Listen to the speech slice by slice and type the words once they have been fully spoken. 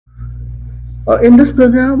In this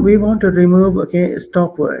program, we want to remove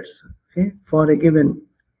stop words for a given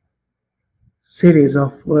series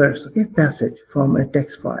of words passage from a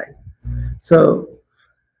text file. So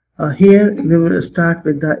here we will start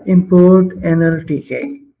with the import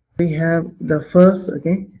NLTK. We have the first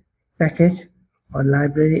package or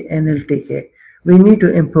library NLTK. We need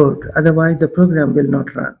to import, otherwise the program will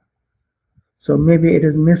not run. So maybe it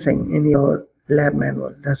is missing in your lab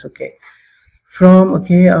manual. That's okay. From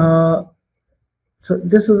so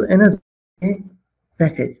this is another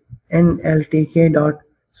package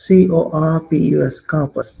nltk.corpus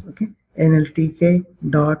corpus.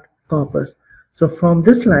 nltk.corpus. So from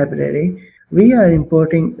this library we are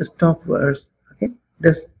importing stop words.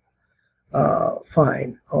 This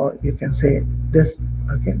file, or you can say this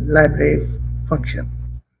library function.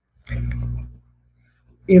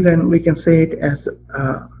 Even we can say it as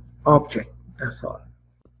object. That's all.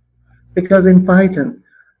 Because in Python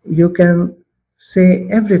you can say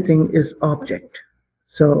everything is object.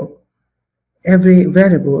 So every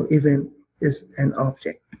variable even is an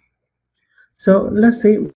object. So let's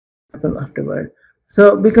see what happens afterward.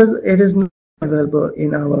 So because it is not available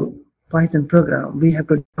in our Python program, we have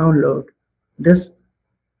to download this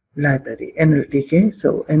library NLTK.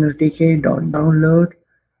 So nltk.download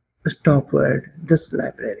stop word, this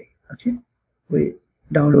library. We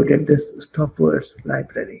downloaded this stop words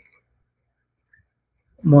library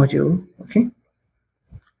module.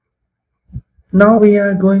 Now we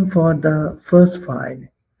are going for the first file,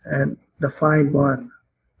 and the file 1,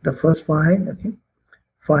 the first file,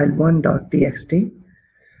 file1.txt,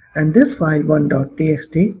 and this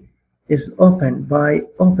file1.txt is opened by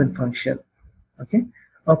open function.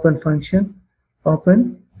 Open function,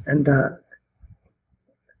 open, and the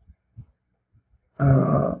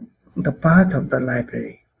path of the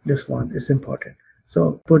library. This one is important.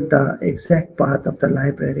 So put the exact path of the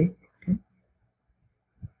library.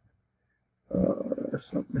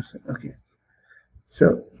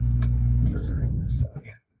 So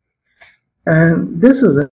and this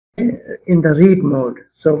is in the read mode.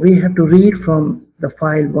 So we have to read from the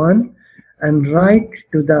file 1 and write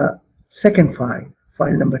to the second file,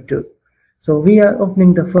 file number 2. So we are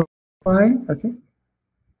opening the first file,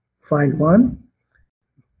 file 1,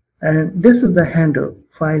 and this is the handle,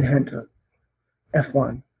 file handle,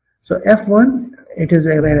 F1. So F1, it is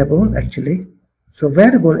a variable actually. So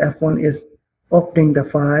variable F1 is opening the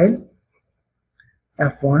file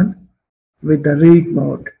F1 with the read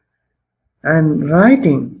mode and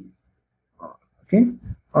writing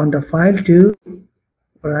on the file 2,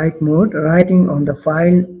 write mode, writing on the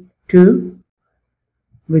file 2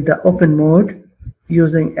 with the open mode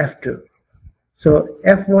using F2. So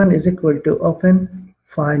F1 is equal to open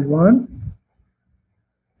file 1,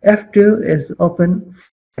 F2 is open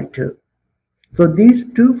file 2. So these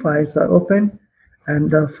two files are open,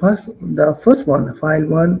 and the first one, file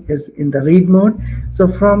 1, is in the read mode. So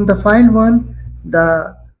from the file 1,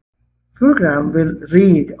 the program will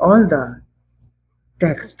read all the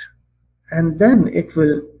text, and then it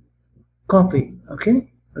will copy,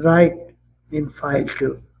 write in file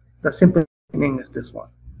 2. The simple meaning is this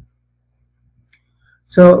one.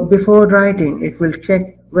 So before writing, it will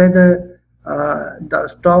check whether the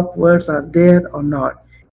stop words are there or not.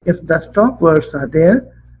 If the stop words are there,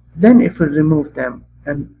 then it will remove them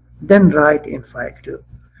and then write in file 2.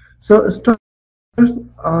 So stop words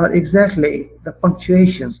are exactly the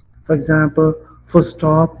punctuations. For example, full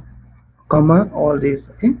stop, comma, all these.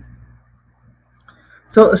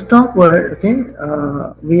 So stop word.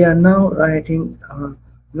 We are now writing a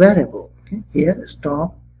variable. Here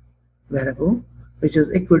stop variable, which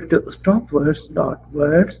is equal to stop words dot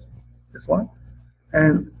words, this one,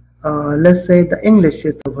 and let's say the English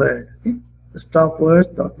is the word. Stop words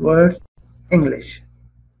dot words English.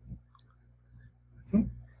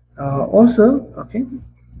 Also,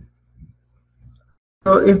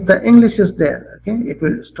 so if the English is there, it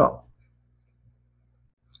will stop.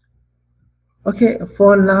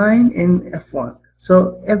 For line in F1,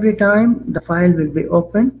 so every time the file will be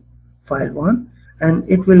open, file 1, and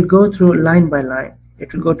it will go through line by line.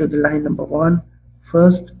 It will go to the line number 1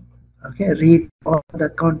 first, read all the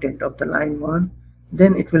content of the line 1,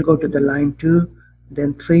 then it will go to the line 2,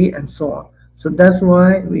 then 3, and so on. So that's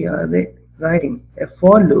why we are writing a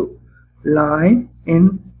for loop line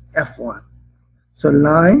in F1. So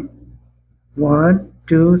line 1,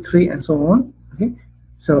 2, 3, and so on.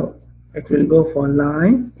 So it will go for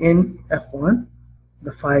line in F1,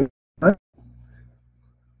 the file 1.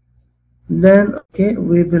 Then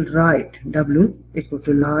we will write w equal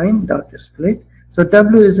to line dot split. So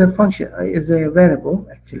w is a function, is a variable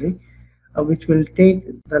actually, which will take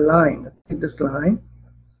the line, this line,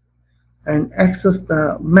 and access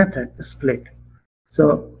the method split.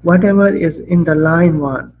 So whatever is in the line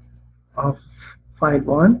 1 of file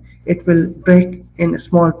 1, it will break in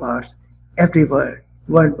small parts every word,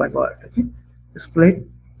 word by word, okay? Split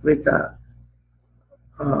with the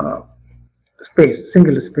uh, space,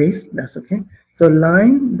 single space, that's okay. So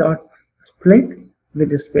line dot split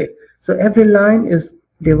with the space. So every line is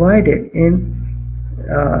divided in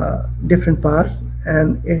different parts,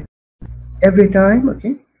 and every time,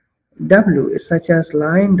 okay, W is such as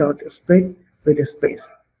line dot split with a space.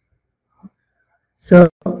 So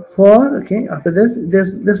for, okay, after this,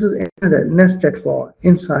 this is another nested for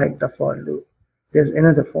inside the for loop. There's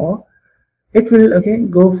another for. It will, okay,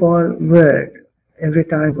 go for word every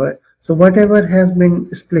time word. So whatever has been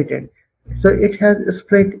splitted, so it has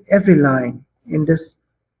split every line in this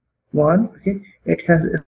one, okay. It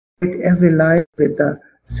has split every line with the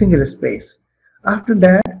single space. After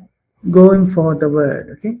that, going for the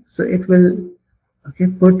word, okay. So it will, okay,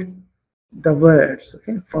 put the words,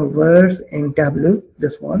 okay, for words in W,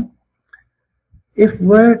 this one. If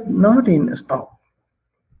word not in stop,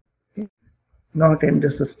 okay, not in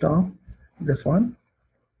this stop, this one,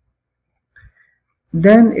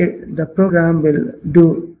 then the program will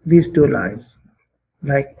do these two lines,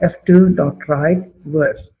 like f2 dot write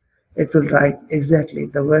words. It will write exactly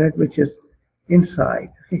the word which is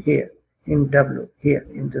inside, okay, here in W, here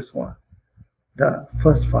in this one, the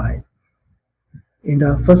first file. In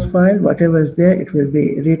the first file, whatever is there, it will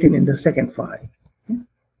be written in the second file.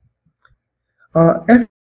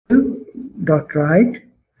 F2 dot write,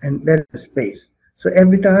 and then a space. So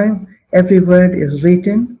every time every word is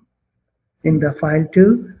written in the file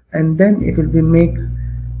 2, and then it will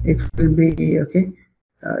be okay,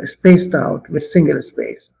 spaced out with single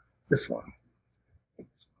space, this one.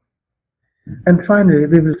 And finally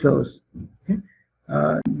we will close, okay,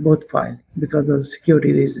 both files because of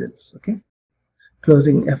security reasons, okay.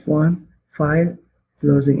 Closing F1 file,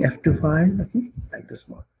 closing F2 file, okay, like this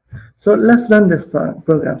one. So let's run this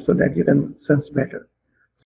program so that you can sense better.